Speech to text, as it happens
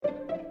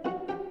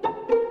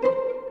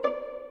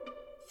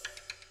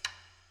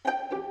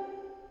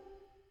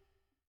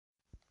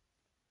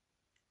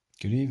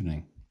Good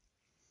evening.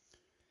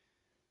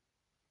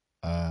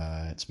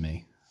 It's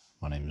me.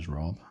 My name is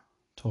Rob.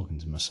 Talking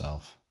to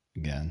myself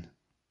again.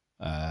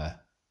 I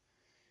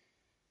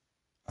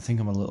think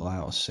I'm a little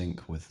out of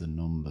sync with the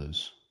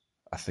numbers.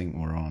 I think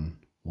we're on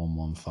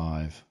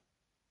 115,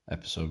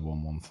 episode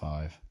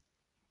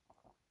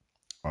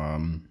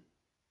 115.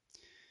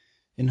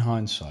 In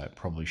hindsight, I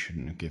probably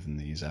shouldn't have given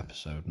these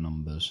episode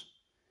numbers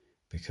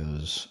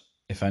because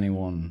if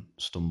anyone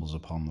stumbles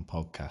upon the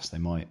podcast,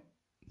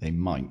 they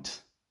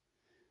might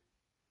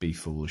be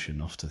foolish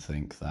enough to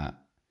think that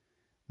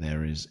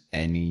there is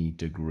any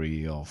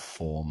degree of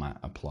format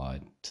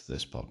applied to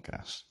this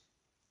podcast.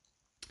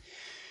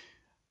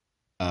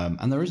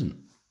 And there isn't.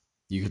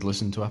 You could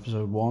listen to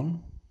episode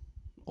 1,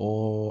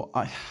 or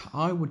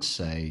I would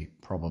say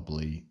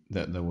probably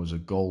that there was a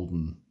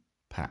golden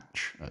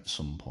patch at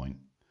some point.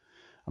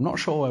 I'm not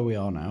sure where we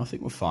are now. I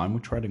think we're fine. We're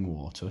treading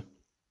water.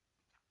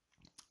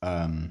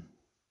 I'm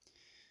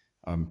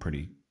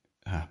pretty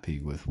happy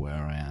with where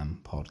I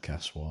am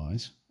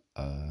podcast-wise.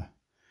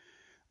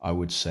 I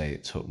would say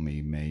it took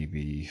me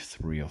maybe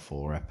 3 or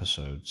 4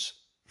 episodes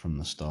from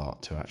the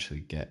start to actually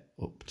get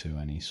up to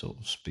any sort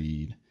of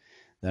speed.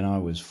 Then I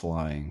was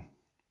flying.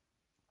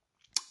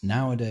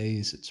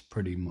 Nowadays, it's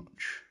pretty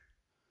much,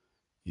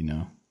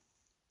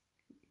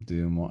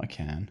 doing what I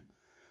can.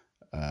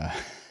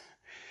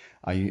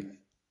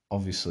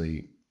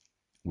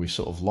 We've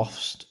sort of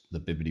lost the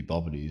bibbidi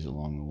bobbities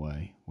along the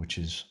way, which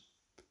is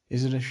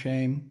it a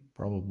shame?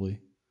 Probably.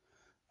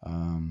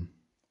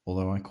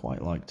 Although I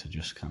quite like to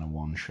just kind of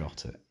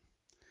one-shot it.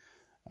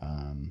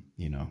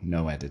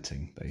 No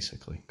editing,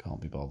 basically. Can't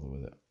be bothered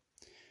with it.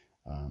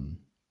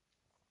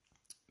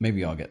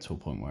 Maybe I'll get to a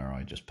point where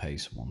I just pay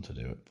someone to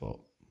do it, but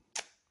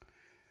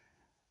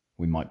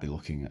we might be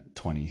looking at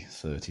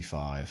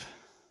 2035,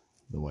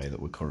 the way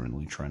that we're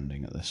currently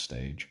trending at this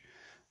stage.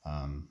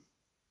 But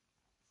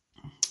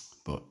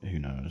who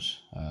knows?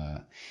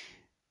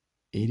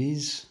 It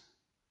is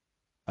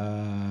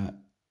 9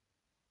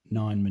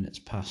 minutes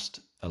past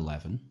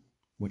 11,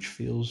 which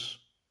feels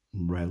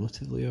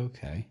relatively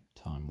okay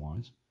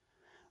time-wise.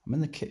 I'm in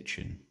the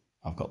kitchen.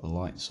 I've got the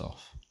lights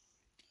off.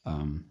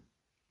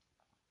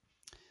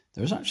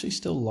 There's actually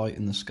still light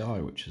in the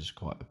sky, which is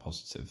quite a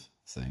positive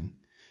thing.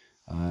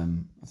 I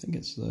think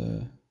it's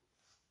the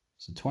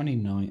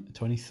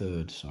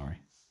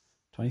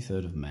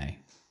 23rd of May.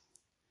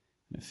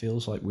 And it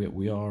feels like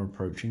we are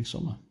approaching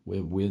summer.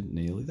 We're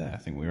nearly there. I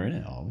think we're in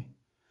it, are we?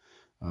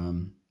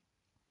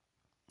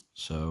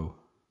 So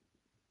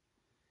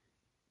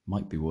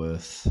might be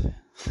worth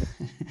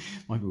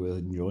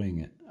enjoying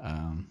it.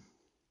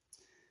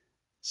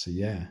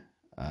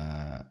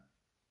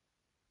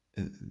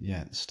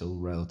 It's still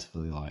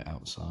relatively light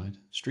outside.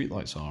 Street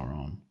lights are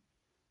on,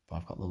 but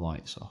I've got the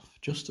lights off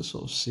just to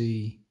sort of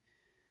see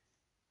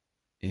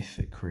if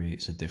it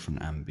creates a different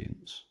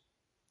ambience.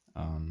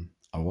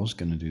 I was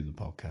going to do the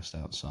podcast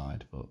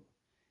outside, but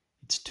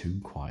it's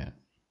too quiet.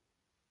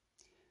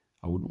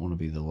 I wouldn't want to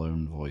be the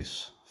lone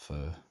voice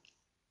for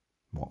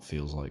what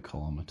feels like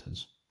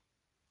kilometers.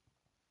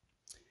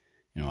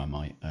 I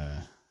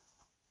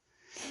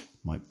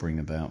might bring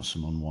about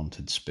some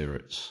unwanted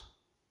spirits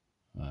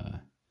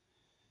and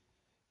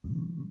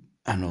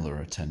other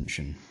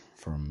attention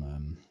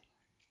from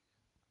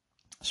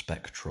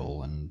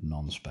spectral and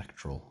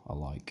non-spectral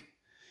alike.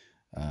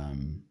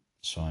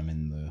 So I'm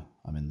in the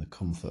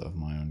comfort of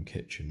my own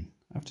kitchen.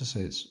 I have to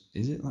say, is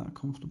it that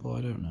comfortable?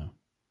 I don't know.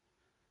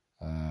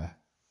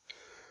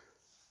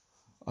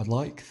 I'd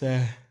like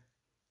there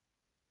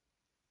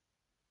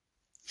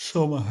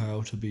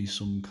somehow to be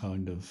some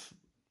kind of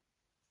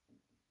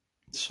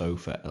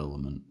sofa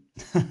element.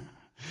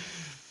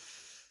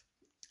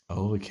 I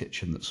love a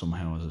kitchen that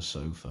somehow has a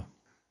sofa.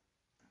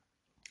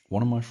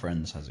 One of my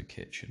friends has a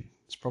kitchen.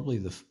 It's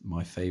probably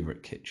my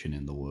favourite kitchen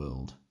in the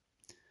world,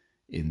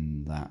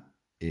 in that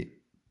it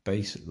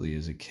basically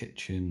is a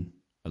kitchen,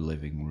 a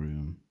living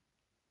room,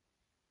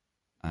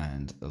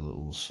 and a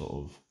little sort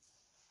of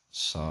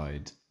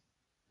side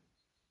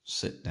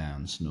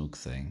sit-down snug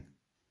thing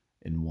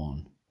in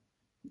one.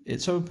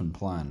 It's open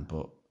plan,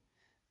 but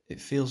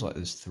it feels like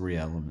there's 3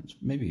 elements,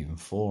 maybe even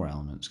 4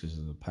 elements because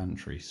of the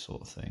pantry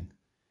sort of thing.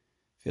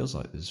 It feels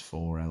like there's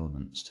 4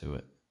 elements to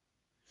it,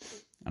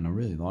 and I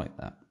really like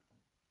that.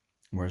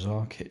 Whereas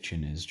our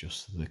kitchen is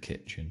just the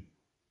kitchen,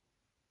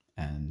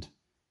 and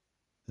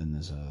then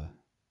there's a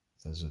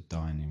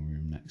dining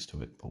room next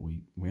to it, but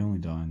we only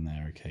dine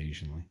there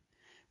occasionally.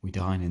 We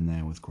dine in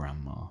there with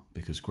Grandma,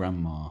 because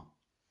Grandma,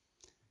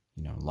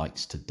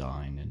 likes to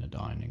dine in a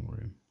dining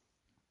room.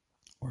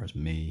 Whereas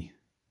me,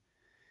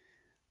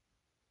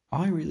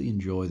 I really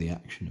enjoy the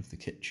action of the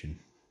kitchen.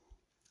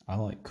 I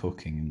like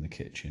cooking in the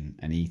kitchen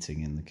and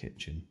eating in the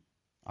kitchen.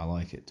 I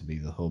like it to be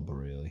the hub,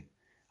 really.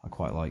 I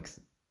quite like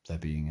there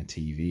being a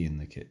TV in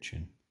the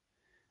kitchen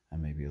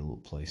and maybe a little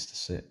place to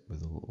sit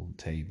with a little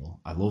table.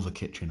 I love a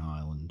kitchen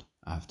island,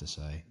 I have to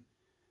say.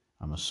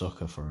 I'm a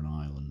sucker for an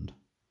island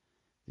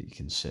that you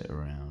can sit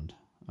around.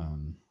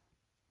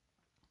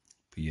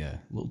 But yeah,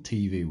 a little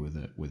TV with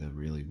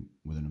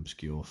an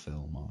obscure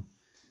film on.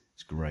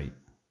 It's great.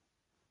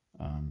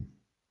 And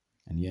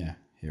yeah,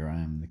 here I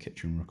am in the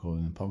kitchen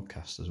recording a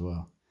podcast as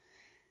well.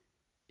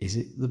 Is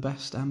it the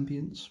best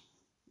ambience?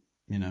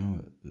 You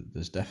know,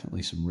 there's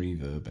definitely some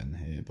reverb in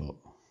here, but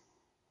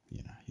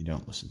you know, you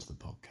don't listen to the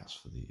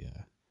podcast for the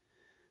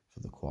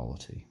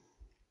quality.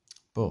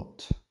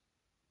 But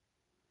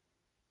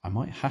I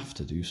might have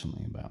to do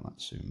something about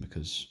that soon,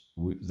 because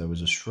there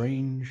was a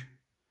strange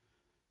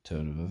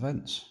turn of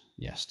events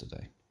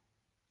yesterday.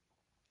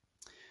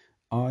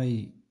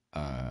 I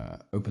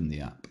opened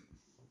the app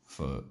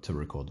to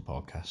record the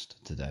podcast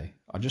today.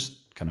 I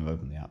just kind of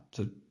opened the app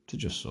to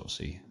just sort of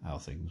see how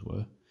things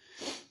were,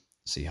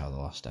 see how the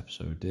last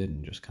episode did,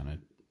 and just kind of,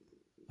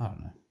 I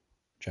don't know,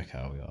 check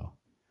how we are.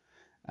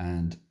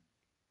 And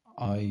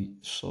I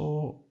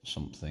saw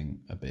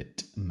something a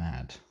bit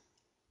mad.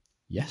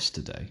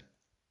 Yesterday,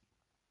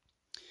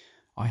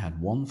 I had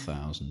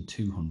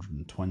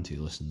 1,220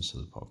 listens to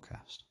the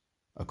podcast,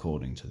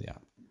 according to the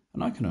app.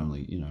 And I can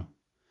only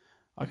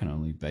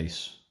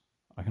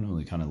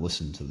kind of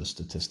listen to the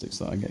statistics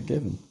that I get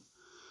given.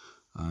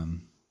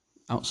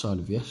 Outside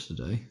of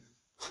yesterday,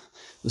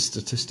 the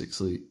statistics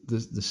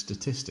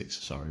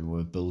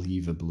were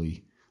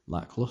believably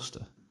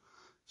lackluster.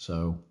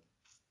 So,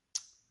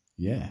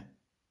 yeah,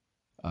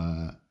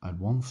 I had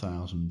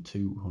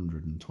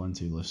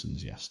 1,220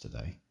 listens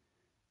yesterday,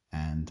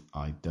 and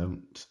I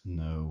don't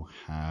know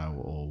how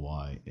or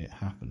why it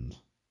happened.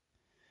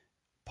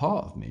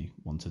 Part of me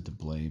wanted to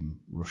blame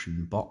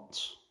Russian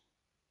bots,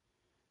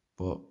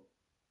 but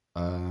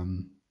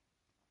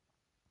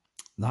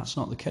that's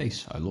not the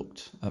case. I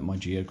looked at my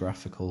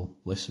geographical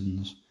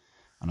listens,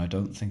 and I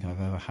don't think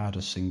I've ever had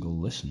a single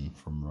listen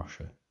from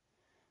Russia.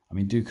 I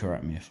mean, do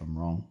correct me if I'm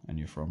wrong, and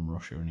you're from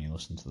Russia and you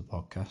listen to the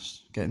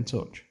podcast. Get in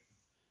touch.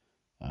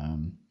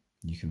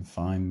 You can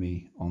find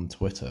me on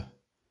Twitter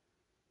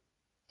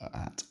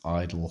at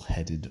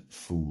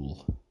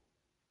idleheadedfool.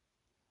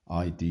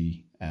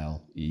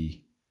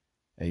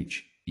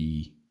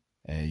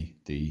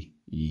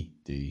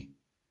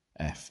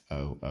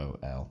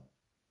 IDLEHEADEDFOOL.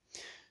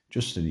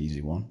 Just an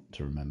easy one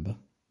to remember.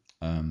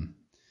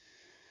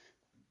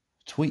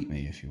 Tweet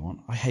me if you want.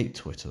 I hate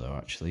Twitter though,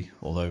 actually,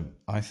 although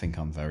I think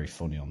I'm very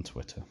funny on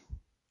Twitter,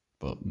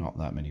 but not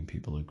that many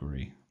people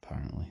agree,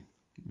 apparently,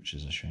 which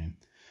is a shame.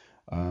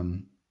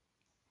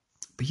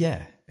 But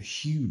yeah, a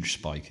huge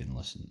spike in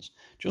listens.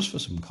 Just for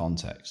some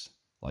context,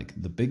 like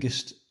the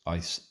biggest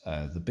like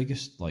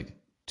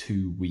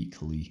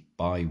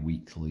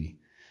bi-weekly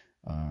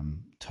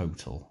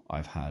total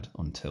I've had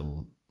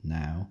until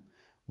now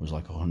was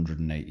like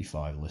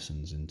 185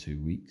 listens in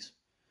 2 weeks.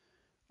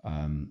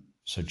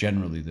 So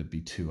generally there'd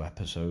be 2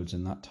 episodes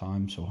in that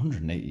time. So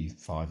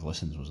 185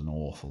 listens was an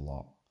awful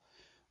lot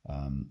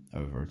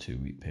over a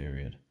 2-week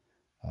period.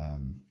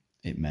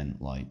 It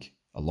meant like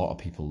a lot of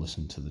people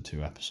listened to the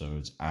 2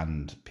 episodes,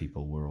 and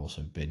people were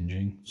also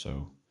binging.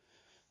 So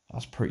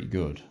that's pretty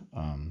good.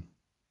 And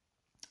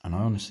I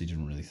honestly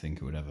didn't really think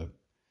it would ever,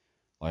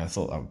 like, I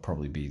thought that would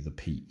probably be the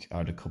peak. I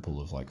had a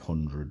couple of like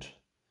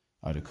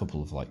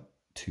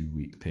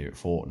 2-week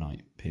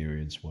fortnight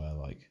periods where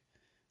like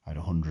I had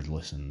 100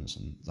 listens,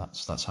 and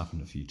that's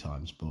happened a few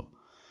times, but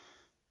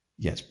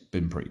yeah, it's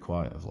been pretty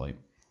quiet of late.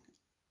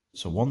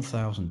 So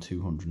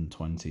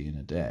 1,220 in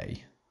a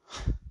day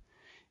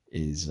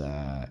is,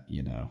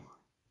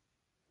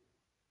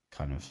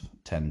 kind of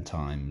 10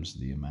 times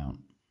the amount,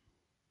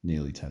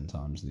 nearly 10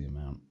 times the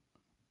amount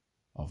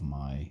of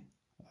my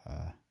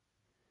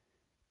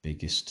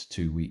biggest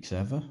 2 weeks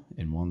ever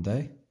in one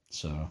day.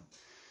 So,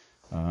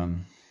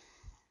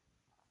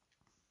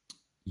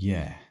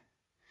 yeah.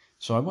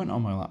 So I went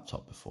on my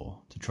laptop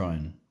before to try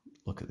and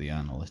look at the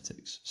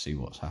analytics, see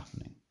what's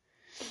happening.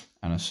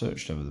 And I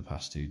searched over the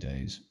past 2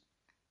 days,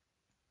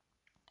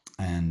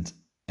 and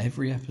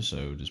every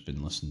episode has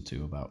been listened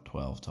to about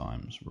 12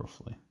 times,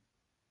 roughly.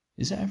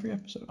 Is it every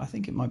episode? I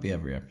think it might be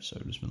every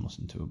episode has been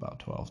listened to about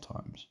 12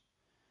 times.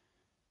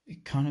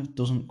 It kind of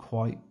doesn't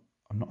quite,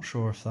 I'm not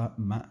sure if that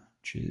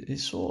matches, it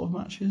sort of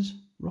matches,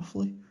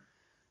 roughly.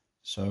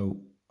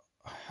 So,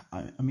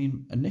 I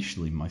mean,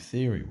 initially my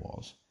theory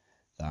was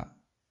that,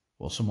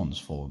 well, someone's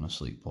fallen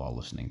asleep while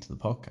listening to the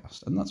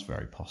podcast, and that's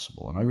very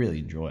possible, and I really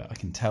enjoy it. I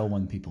can tell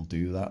when people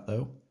do that,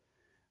 though,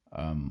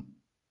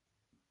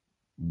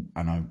 and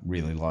I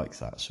really like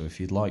that. So if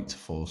you'd like to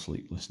fall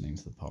asleep listening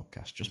to the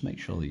podcast, just make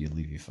sure that you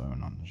leave your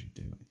phone on as you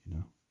do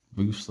it,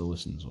 Boost the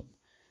listens up.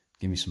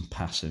 Give me some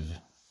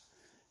passive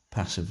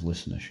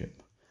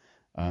listenership.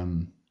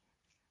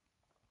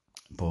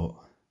 But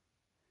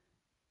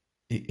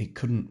it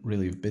couldn't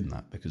really have been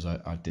that, because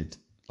I did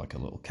like a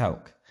little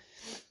calc.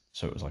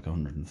 So it was like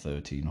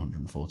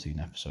 114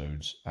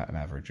 episodes at an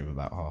average of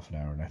about half an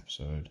hour an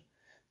episode.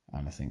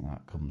 And I think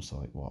that comes to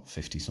like,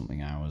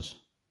 50-something hours,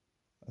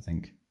 I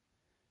think.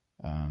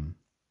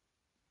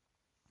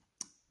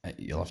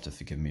 You'll have to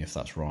forgive me if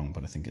that's wrong,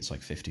 but I think it's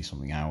like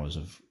 50-something hours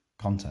of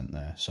content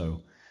there.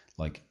 So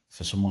like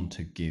for someone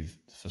to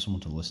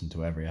listen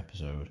to every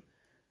episode,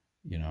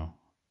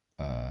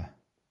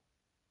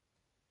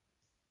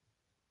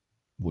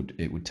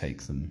 would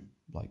take them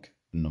like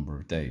a number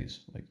of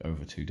days, like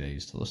over 2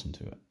 days to listen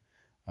to it.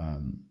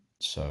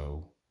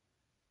 So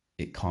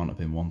it can't have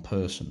been one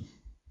person.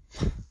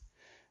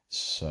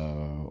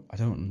 So I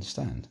don't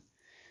understand.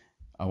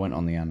 I went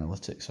on the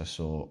analytics. I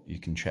saw you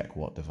can check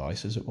what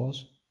devices it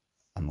was,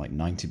 and like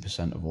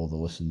 90% of all the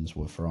listens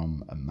were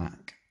from a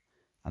Mac,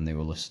 and they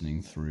were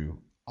listening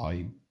through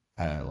like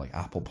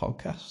Apple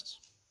Podcasts.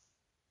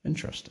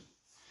 Interesting.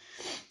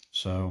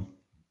 So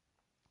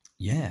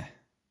yeah,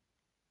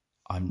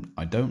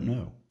 I don't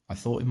know. I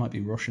thought it might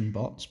be Russian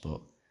bots,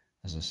 but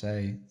as I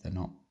say, they're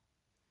not.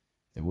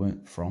 They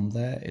weren't from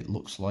there. It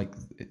looks like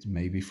it's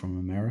maybe from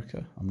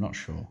America. I'm not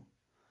sure.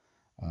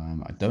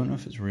 I don't know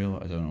if it's real.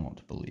 I don't know what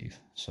to believe.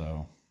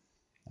 So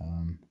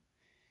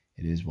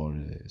it is what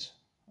it is.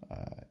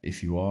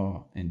 If you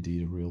are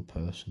indeed a real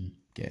person,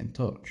 get in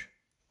touch.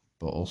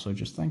 But also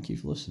just thank you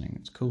for listening.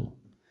 It's cool.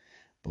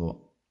 But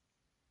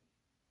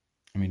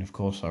I mean, of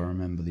course, I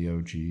remember the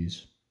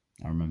OGs.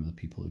 I remember the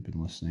people who've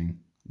been listening,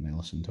 and they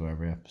listen to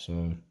every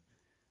episode.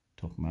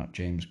 Talking about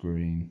James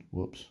Green.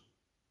 Whoops.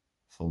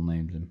 Full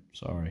named him.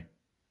 Sorry.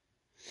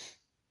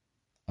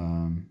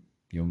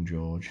 Young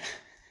George.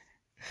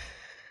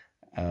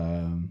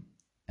 And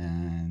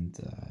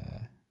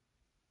I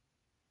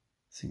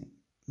think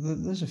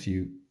there's a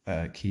few.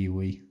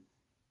 Kiwi.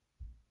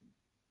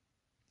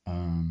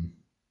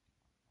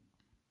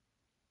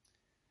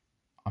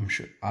 I'm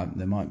sure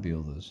there might be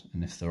others,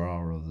 and if there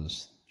are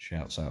others,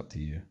 shouts out to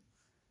you.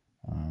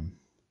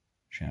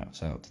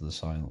 Shouts out to the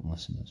silent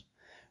listeners.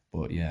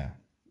 But yeah,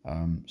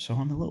 so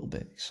I'm a little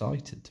bit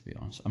excited, to be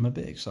honest. I'm a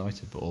bit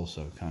excited, but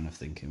also kind of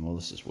thinking, well,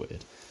 this is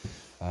weird.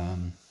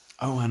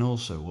 Oh, and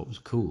also what was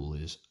cool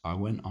is I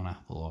went on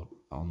Apple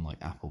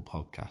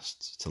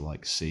Podcasts to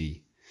like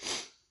see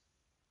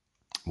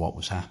what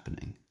was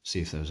happening, see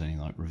if there was any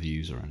like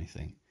reviews or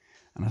anything,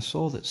 and I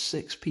saw that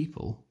 6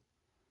 people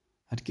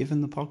had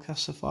given the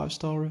podcast a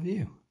 5-star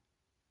review.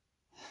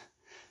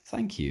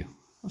 Thank you.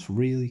 That's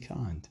really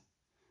kind.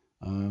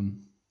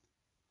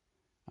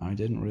 I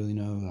didn't really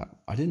know that.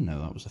 I didn't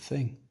know that was a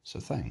thing. So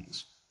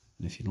thanks.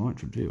 And if you'd like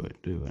to do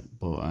it, do it.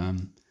 But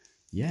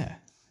yeah,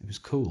 it was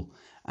cool.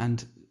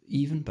 And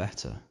even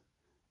better,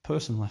 a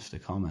person left a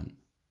comment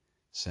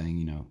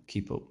saying,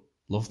 keep up,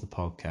 love the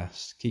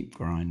podcast, keep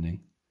grinding.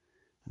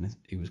 And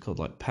it was called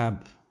like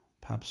Pab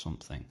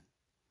something.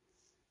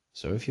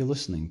 So if you're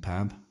listening,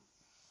 Pab,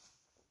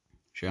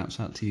 shouts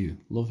out to you.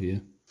 Love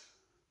you.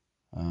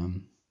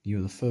 You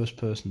were the first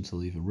person to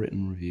leave a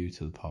written review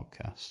to the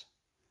podcast,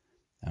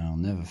 and I'll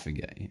never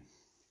forget you.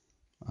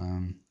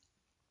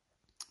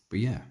 But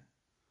yeah,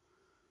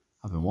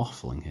 I've been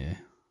waffling here,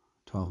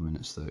 12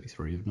 minutes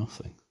 33 of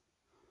nothing.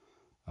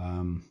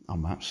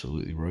 I'm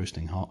absolutely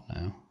roasting hot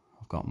now.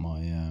 I've got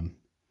my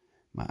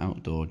my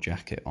outdoor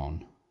jacket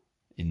on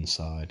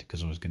inside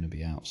because I was going to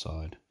be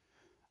outside.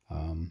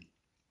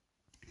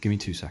 Give me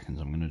 2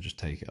 seconds. I'm going to just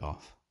take it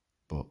off,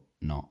 but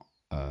not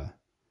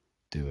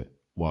do it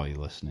while you're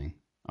listening.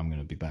 I'm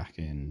going to be back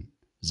in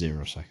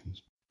 0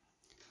 seconds.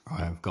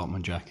 Right, I've got my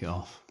jacket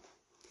off.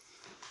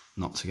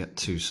 Not to get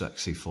too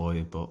sexy for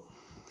you, but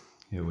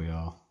here we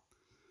are,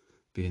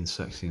 being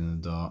sexy in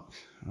the dark.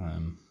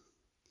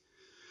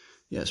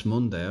 Yeah, it's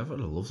Monday. I've had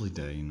a lovely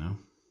day,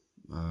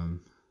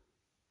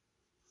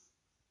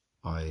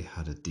 I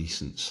had a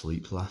decent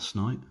sleep last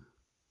night.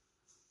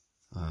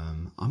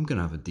 I'm going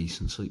to have a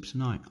decent sleep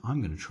tonight.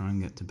 I'm going to try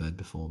and get to bed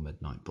before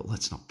midnight, but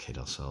let's not kid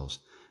ourselves.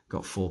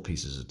 Got 4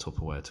 pieces of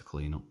Tupperware to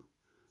clean up.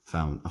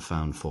 I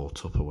found 4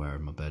 Tupperware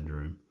in my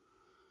bedroom.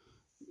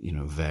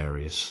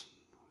 Various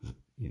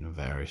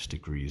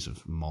degrees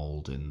of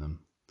mould in them.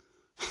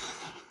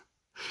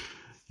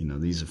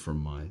 These are from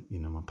my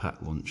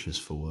packed lunches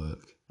for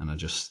work, and I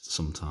just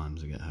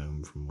sometimes I get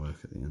home from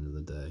work at the end of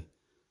the day,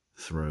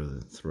 throw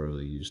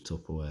the used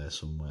Tupperware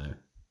somewhere,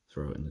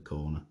 throw it in the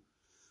corner,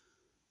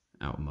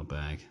 out of my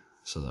bag,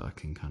 so that I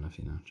can kind of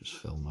just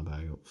fill my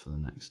bag up for the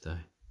next day.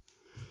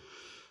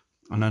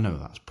 And I know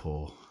that's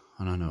poor,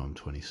 and I know I'm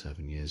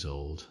 27 years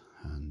old,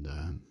 and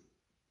I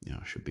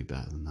should be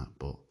better than that,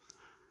 but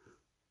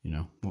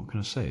what can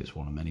I say? It's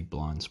one of many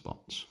blind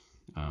spots.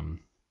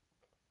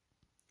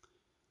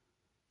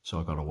 So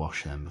I got to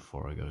wash them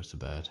before I go to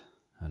bed.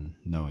 And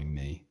knowing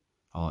me,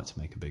 I like to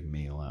make a big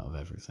meal out of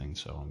everything.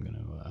 So I'm going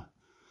to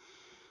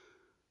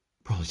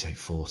probably take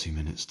 40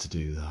 minutes to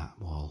do that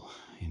while,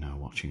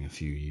 watching a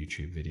few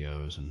YouTube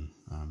videos and,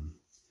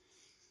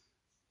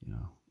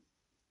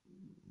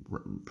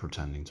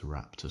 pretending to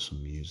rap to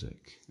some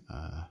music.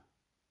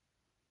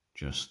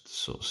 Just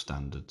sort of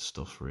standard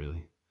stuff,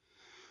 really.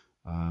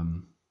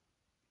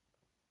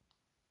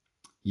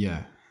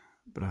 Yeah,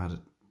 but I had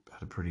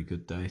a pretty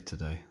good day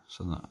today.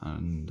 Saw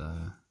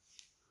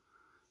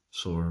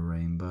a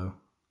rainbow.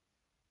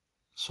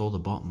 Saw the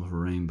bottom of a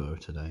rainbow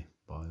today,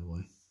 by the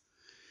way.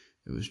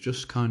 It was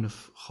just kind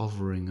of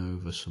hovering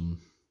over some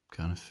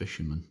kind of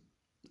fishermen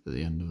at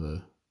the end of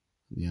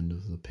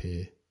the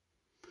pier.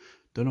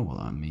 Don't know what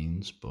that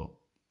means, but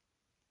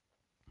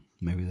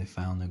maybe they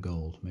found their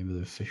gold. Maybe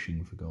they're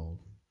fishing for gold.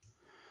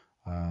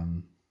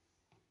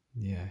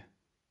 Yeah.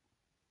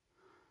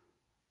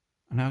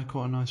 And I had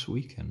quite a nice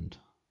weekend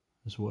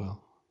as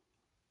well.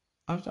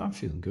 I'm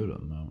feeling good at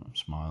the moment. I'm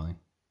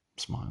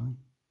smiling.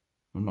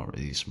 I'm not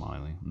really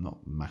smiling. I'm not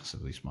a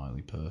massively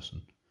smiley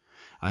person.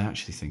 I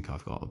actually think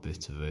I've got a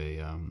bit of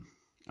a.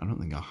 I don't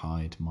think I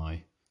hide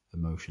my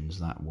emotions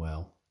that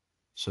well.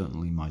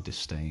 Certainly my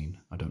disdain.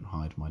 I don't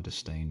hide my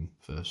disdain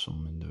for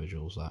some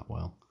individuals that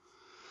well.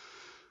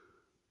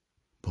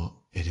 But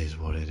it is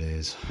what it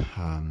is.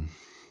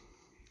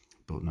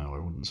 But no, I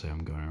wouldn't say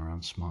I'm going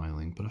around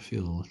smiling, but I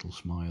feel a little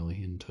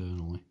smiley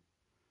internally.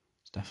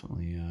 It's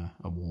definitely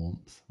a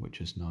warmth,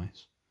 which is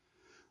nice.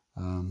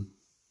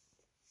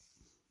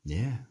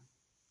 Yeah,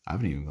 I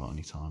haven't even got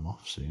any time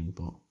off soon,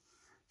 but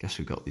guess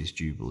we've got these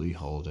Jubilee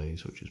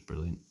holidays, which is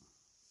brilliant.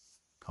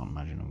 Can't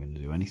imagine I'm going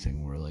to do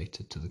anything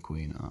related to the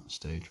Queen at that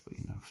stage, but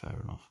fair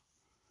enough.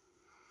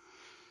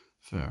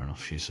 Fair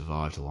enough, she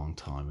survived a long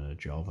time in a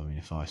job. I mean,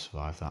 if I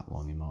survived that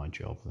long in my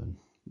job, then,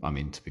 I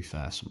mean, to be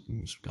fair,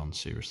 something's gone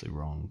seriously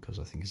wrong, because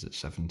I think, is it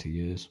 70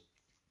 years?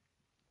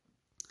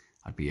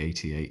 I'd be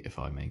 88 if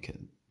I make it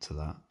to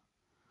that.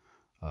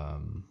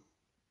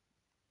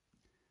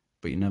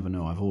 But you never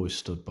know. I've always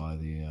stood by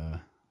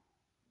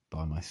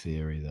by my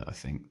theory that I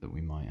think that we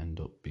might end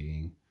up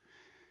being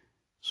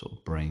sort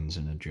of brains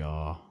in a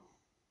jar,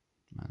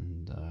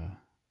 and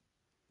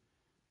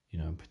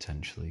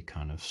potentially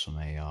kind of some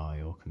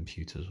AI or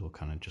computers will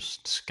kind of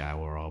just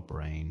scour our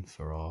brain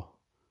for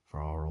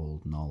our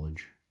old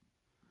knowledge,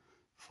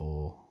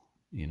 for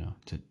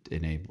to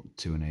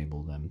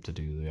enable them to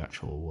do the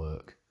actual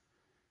work,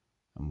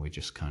 and we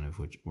just kind of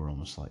we're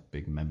almost like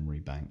big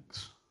memory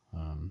banks.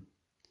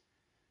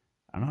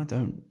 And I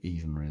don't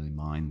even really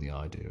mind the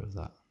idea of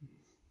that.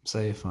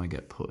 Say if I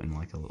get put in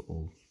like a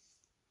little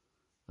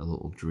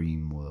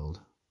dream world.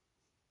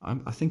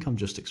 I think I'm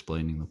just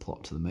explaining the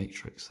plot to The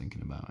Matrix,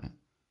 thinking about it.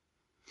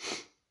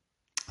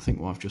 I think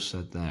what I've just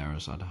said there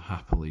is I'd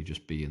happily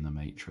just be in The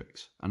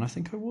Matrix. And I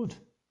think I would.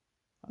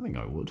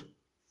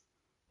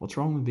 What's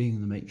wrong with being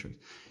in The Matrix?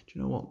 Do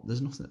you know what?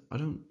 There's nothing. I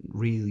don't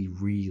really,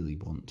 really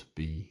want to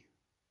be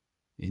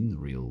in the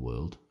real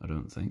world, I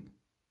don't think.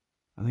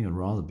 I think I'd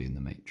rather be in The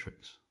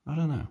Matrix. I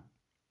don't know.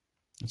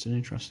 It's an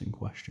interesting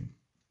question.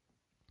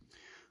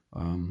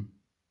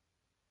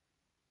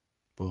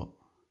 But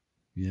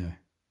yeah.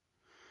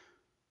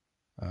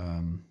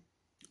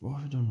 What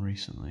have I done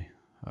recently?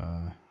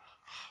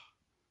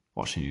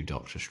 Watching new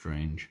Doctor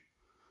Strange.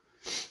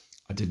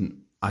 I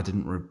didn't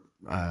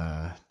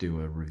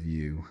do a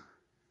review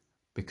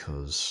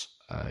because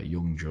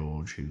young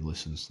George, who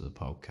listens to the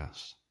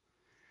podcast,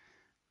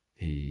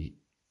 he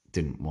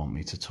didn't want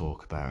me to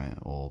talk about it,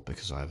 or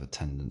because I have a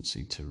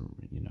tendency to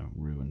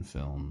ruin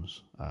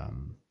films. I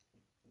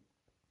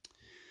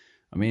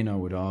mean, I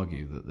would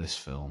argue that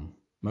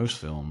most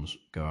films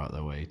go out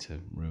their way to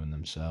ruin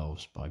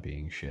themselves by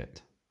being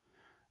shit.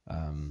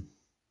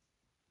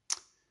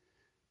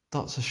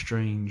 Doctor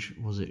Strange,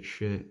 was it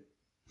shit?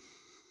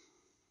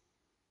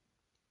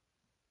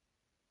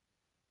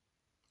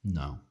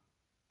 No,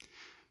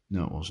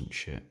 it wasn't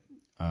shit.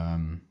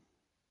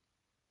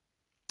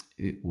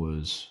 It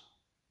was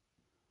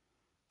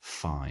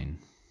fine.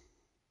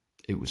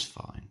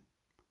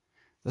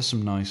 There's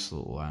some nice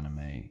little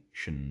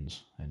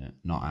animations in it.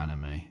 Not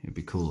anime. It'd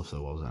be cool if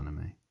there was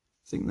anime.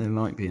 I think there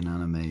might be an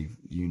anime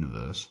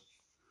universe.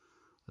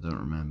 I don't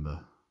remember.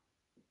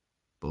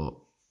 But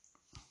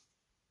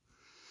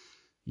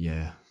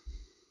yeah.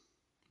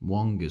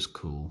 Wong is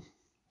cool.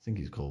 I think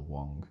he's called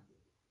Wong.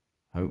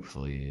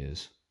 Hopefully he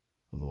is.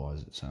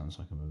 Otherwise it sounds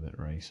like I'm a bit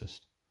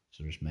racist.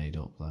 So I just made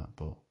up that,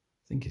 but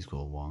I think he's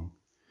called Wong.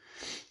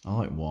 I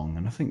like Wong,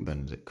 and I think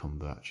Benedict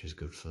Cumberbatch is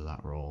good for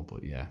that role,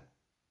 but yeah.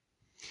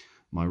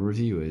 My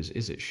review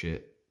is it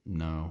shit?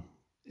 No.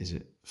 Is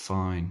it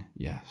fine?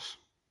 Yes.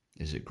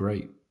 Is it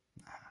great?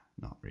 Nah,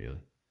 not really.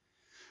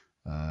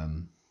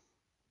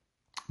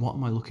 What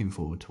am I looking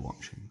forward to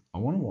watching? I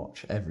want to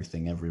watch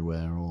Everything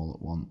Everywhere All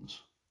at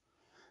Once.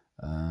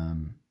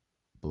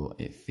 But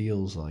it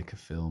feels like a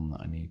film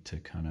that I need to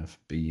kind of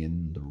be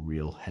in the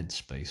real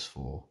headspace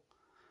for.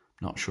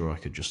 Not sure I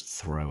could just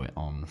throw it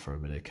on for a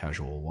bit of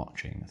casual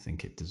watching. I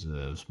think it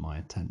deserves my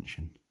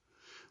attention.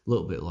 A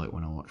little bit like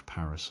when I watch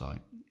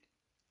Parasite.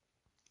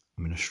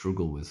 I mean, I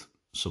struggle with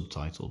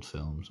subtitled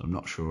films. I'm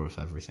not sure if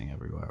Everything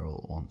Everywhere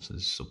All at Once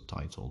is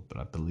subtitled, but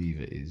I believe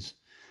it is.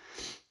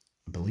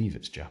 I believe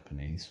it's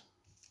Japanese.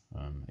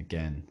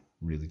 Again,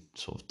 really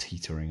sort of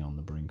teetering on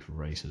the brink of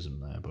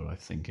racism there, but I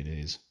think it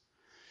is.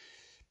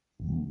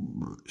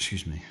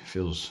 Excuse me.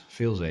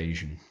 Feels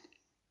Asian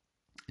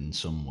in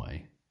some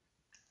way.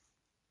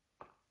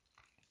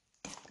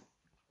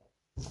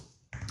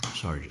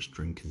 Sorry, just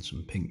drinking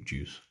some pink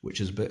juice, which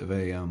is a bit of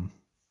a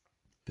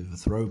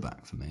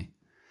throwback for me.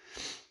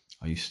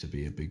 I used to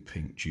be a big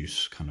pink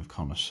juice kind of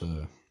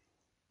connoisseur.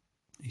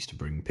 I used to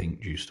bring pink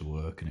juice to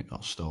work, and it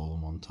got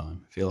stolen one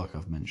time. I feel like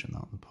I've mentioned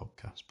that on the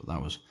podcast, but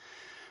that was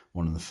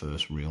one of the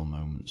first real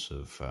moments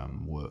of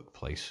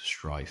workplace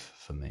strife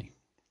for me.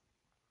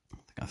 I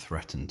think I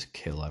threatened to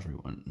kill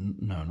everyone.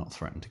 No, not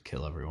threatened to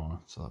kill everyone.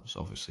 So that was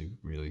obviously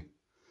really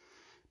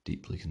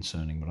deeply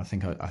concerning. But I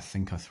think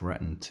I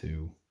threatened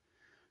to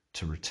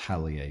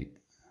retaliate,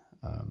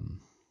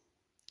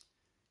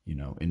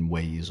 in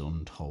ways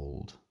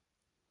untold.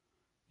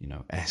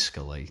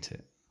 Escalate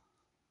it.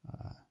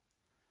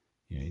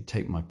 You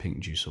take my pink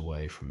juice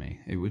away from me.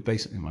 It was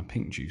basically my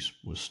pink juice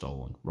was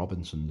stolen.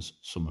 Robinson's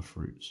Summer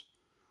Fruits,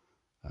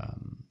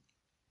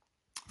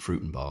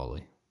 fruit and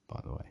barley,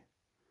 by the way,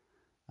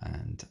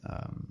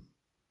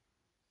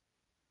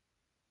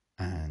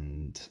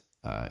 and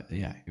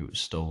yeah, it was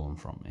stolen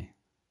from me,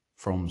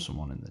 from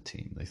someone in the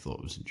team. They thought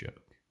it was a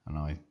joke, and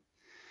I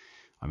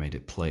made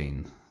it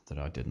plain that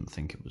I didn't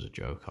think it was a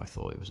joke. I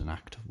thought it was an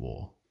act of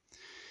war.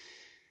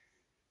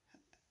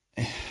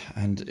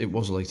 And it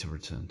was later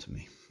returned to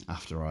me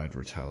after I had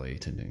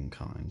retaliated in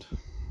kind.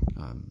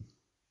 I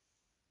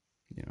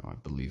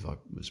believe I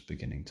was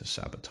beginning to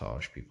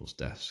sabotage people's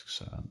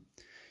desks.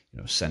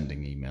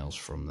 Sending emails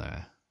from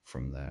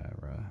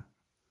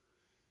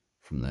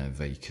their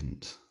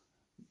vacant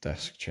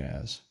desk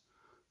chairs.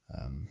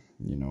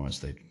 As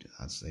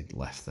they'd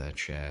left their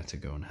chair to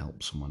go and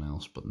help someone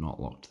else, but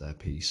not locked their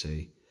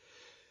PC.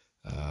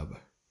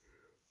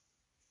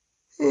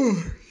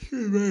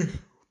 Excuse me.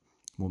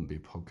 Wouldn't be a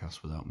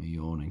podcast without me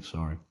yawning,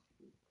 sorry.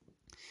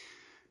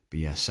 But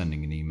yeah,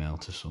 sending an email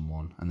to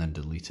someone and then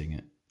deleting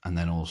it, and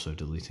then also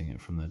deleting it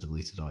from their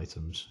deleted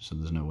items, so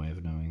there's no way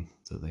of knowing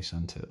that they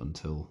sent it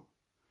until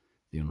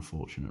the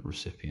unfortunate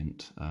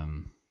recipient,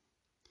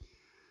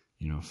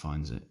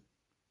 finds it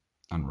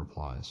and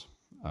replies.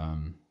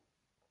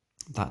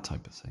 That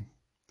type of thing.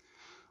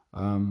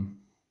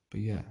 But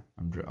yeah,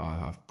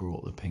 I've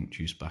brought the pink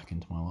juice back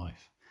into my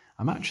life.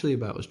 I'm actually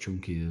about as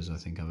chunky as I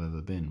think I've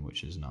ever been,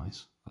 which is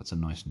nice. That's a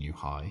nice new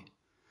high.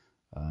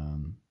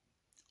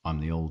 I'm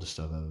the oldest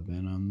I've ever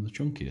been. I'm the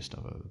chunkiest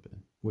I've ever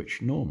been.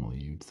 Which normally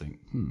you'd think,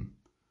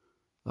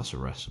 that's a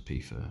recipe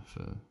for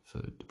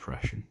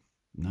depression.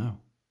 No.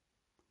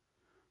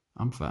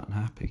 I'm fat and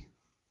happy.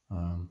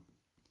 I'm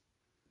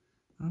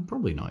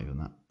probably not even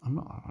that. I'm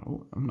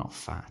not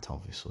fat,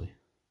 obviously.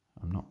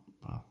 I'm not.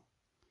 Well,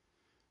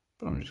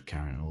 but I'm just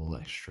carrying a little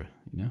extra,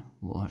 a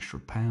little extra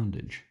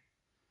poundage.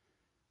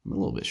 I'm a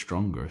little bit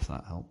stronger if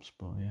that helps,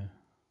 but yeah,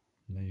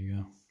 there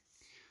you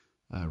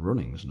go.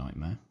 Running's a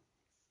nightmare.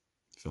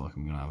 I feel like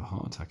I'm going to have a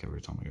heart attack every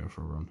time I go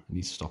for a run. I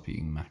need to stop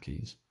eating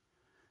Mackies.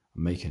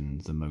 I'm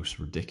making the most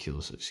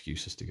ridiculous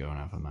excuses to go and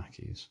have a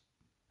Mackies.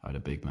 I had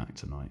a Big Mac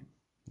tonight.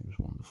 It was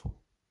wonderful.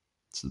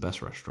 It's the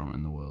best restaurant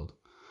in the world.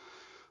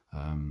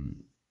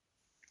 And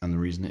the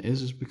reason it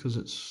is because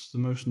it's the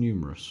most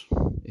numerous.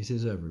 It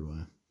is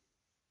everywhere.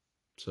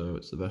 So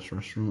it's the best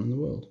restaurant in the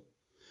world.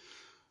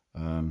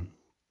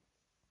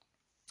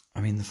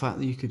 The fact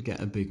that you could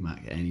get a Big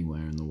Mac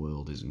anywhere in the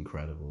world is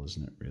incredible,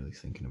 isn't it? Really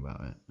thinking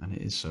about it. And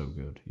it is so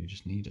good. You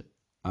just need it.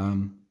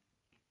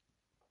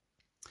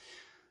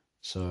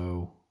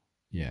 So,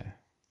 yeah.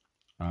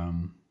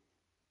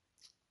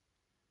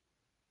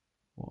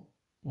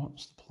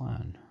 What's the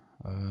plan?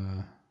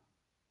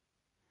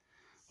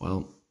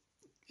 Well,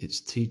 it's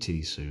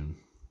TT soon.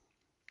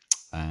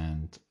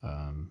 And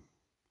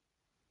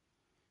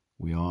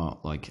we are,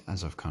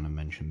 as I've kind of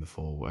mentioned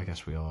before, I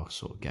guess we are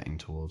sort of getting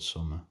towards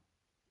summer.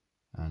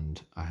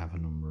 And I have a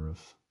number of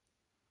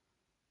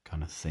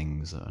kind of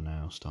things that are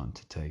now starting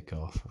to take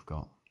off. I've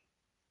got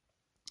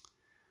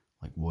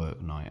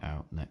work night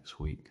out next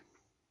week.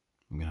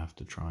 I'm going to have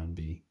to try and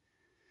be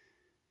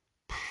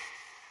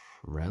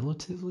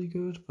relatively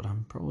good, but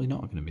I'm probably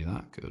not going to be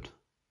that good.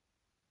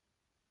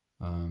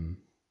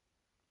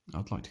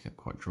 I'd like to get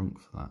quite drunk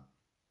for that.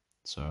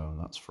 So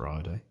that's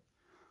Friday.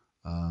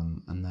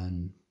 And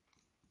then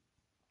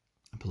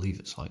I believe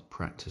it's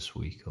practice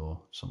week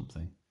or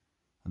something.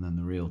 And then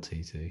the real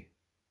TT.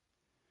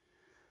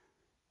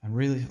 And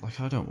really,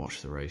 I don't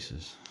watch the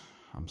races.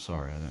 I'm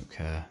sorry, I don't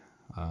care.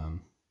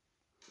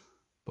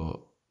 But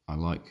I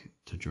like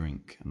to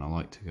drink, and I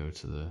like to go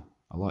to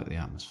I like the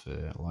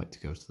atmosphere. I like to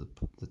go to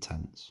the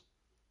tents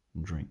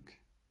and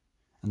drink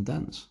and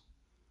dance.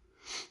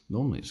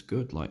 Normally it's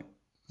good.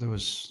 There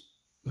was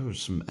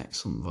some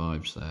excellent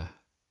vibes there.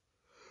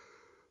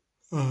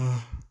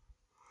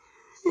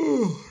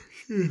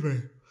 Excuse me.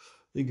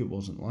 I think it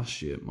wasn't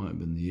last year. It might have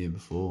been the year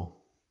before.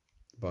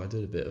 But I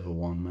did a bit of a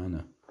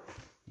one-manner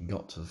and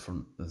got to the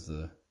front of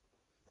the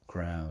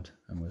crowd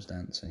and was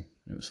dancing.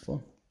 It was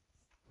fun.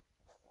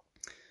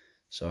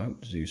 So I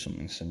hope to do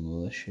something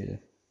similar this year.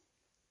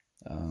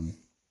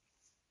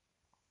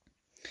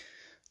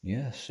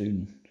 Yeah,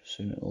 soon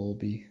it'll all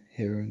be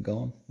here and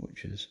gone,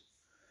 which is,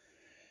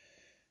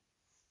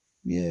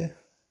 yeah,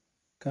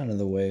 kind of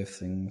the way of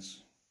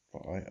things.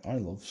 But I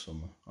love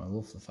summer. I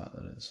love the fact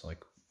that it's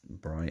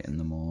bright in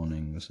the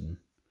mornings and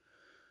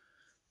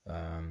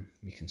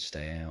you can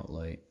stay out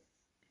late.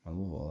 I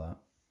love all that.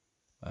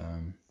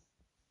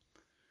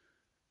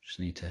 Just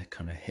need to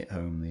kind of hit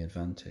home the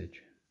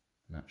advantage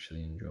and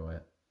actually enjoy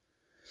it.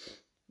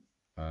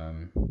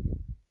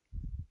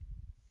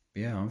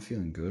 Yeah, I'm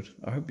feeling good.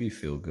 I hope you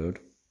feel good.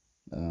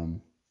 I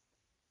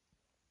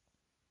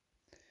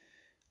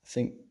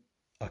think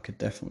I could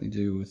definitely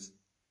do with,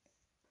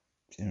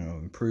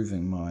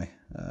 improving my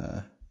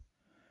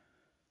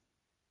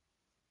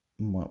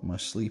my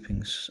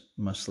sleeping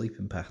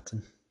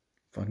pattern.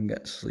 If I can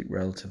get to sleep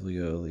relatively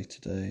early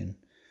today, and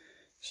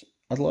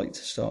I'd like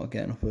to start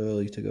getting up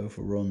early to go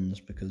for runs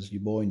because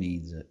your boy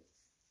needs it.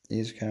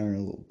 He's carrying a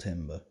little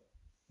timber,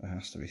 it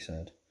has to be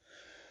said.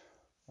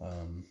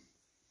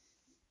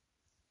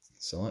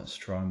 So let's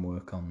try and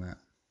work on that.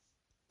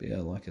 But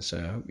yeah, like I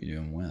say, I hope you're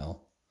doing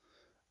well.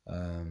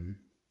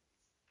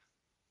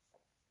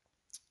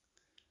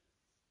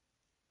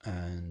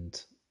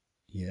 And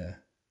yeah,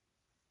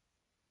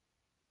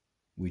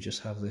 we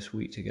just have this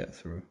week to get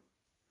through.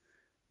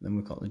 Then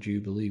we've got the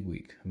Jubilee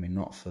week. I mean,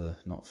 not for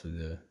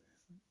the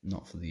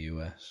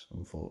US,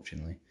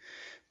 unfortunately,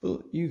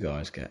 but you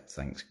guys get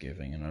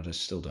Thanksgiving, and I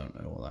just still don't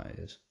know what that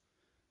is,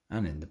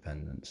 and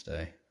Independence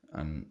Day,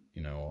 and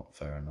you know what?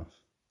 Fair enough.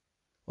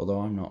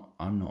 Although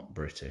I'm not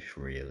British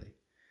really.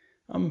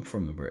 I'm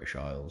from the British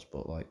Isles,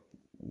 but like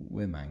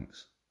we're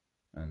Manx,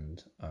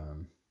 and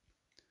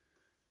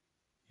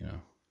you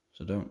know,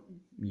 so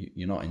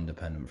you're not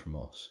independent from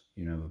us.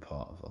 You're never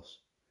part of us,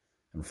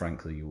 and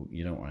frankly,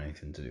 you don't want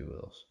anything to do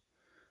with us.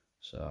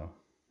 So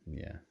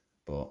yeah,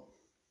 but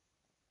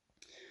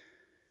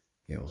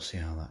yeah, we'll see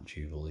how that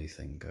Jubilee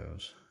thing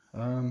goes.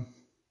 But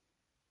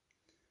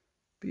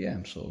yeah,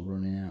 I'm sort of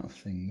running out of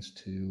things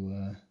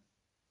to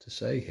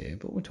say here,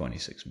 but we're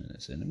 26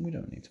 minutes in, and we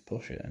don't need to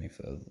push it any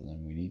further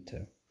than we need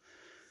to.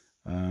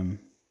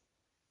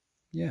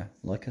 Yeah,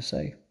 like I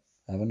say,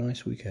 have a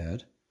nice week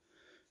ahead.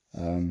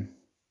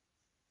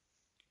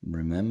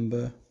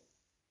 Remember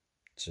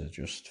to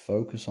just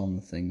focus on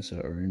the things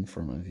that are in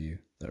front of you,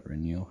 that are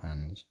in your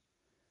hands.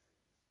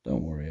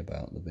 Don't worry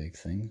about the big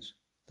things.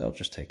 They'll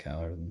just take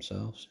care of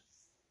themselves.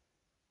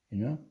 You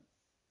know?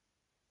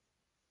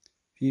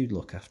 If you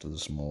look after the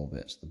small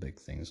bits, the big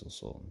things will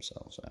sort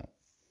themselves out.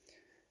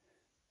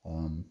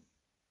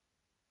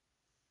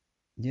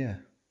 Yeah,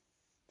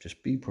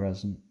 just be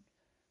present,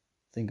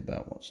 think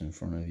about what's in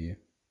front of you,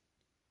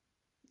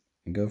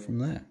 and go from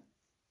there.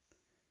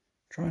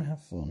 Try and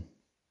have fun.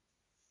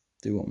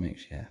 Do what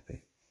makes you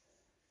happy.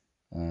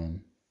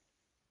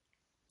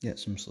 Get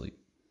some sleep.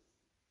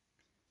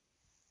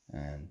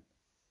 And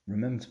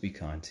remember to be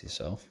kind to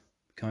yourself,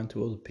 be kind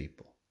to other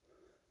people.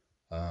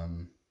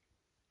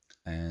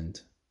 And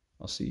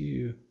I'll see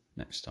you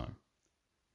next time.